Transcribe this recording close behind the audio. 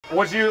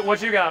What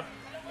you got?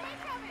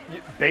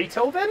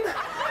 Beethoven?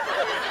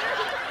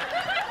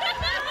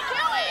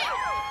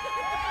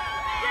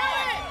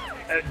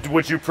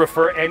 Would you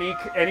prefer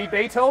any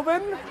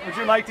Beethoven? Would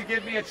you like to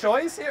give me a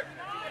choice here?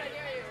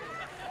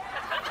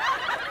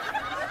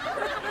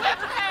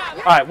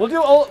 All right, we'll do.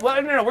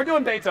 No, we're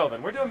doing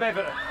Beethoven. We're doing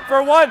Beethoven.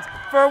 For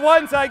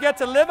once, I get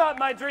to live out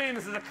my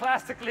dreams as a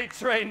classically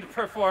trained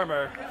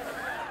performer.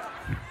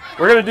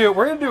 We're gonna do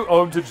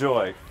Ode to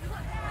Joy.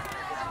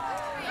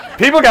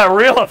 People got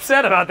real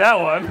upset about that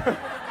one.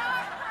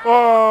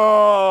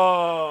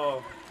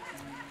 Oh,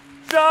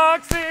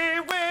 Jacques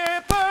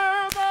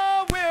Whipper,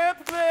 the whip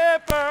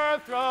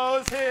flipper,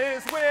 throws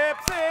his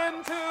whips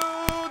into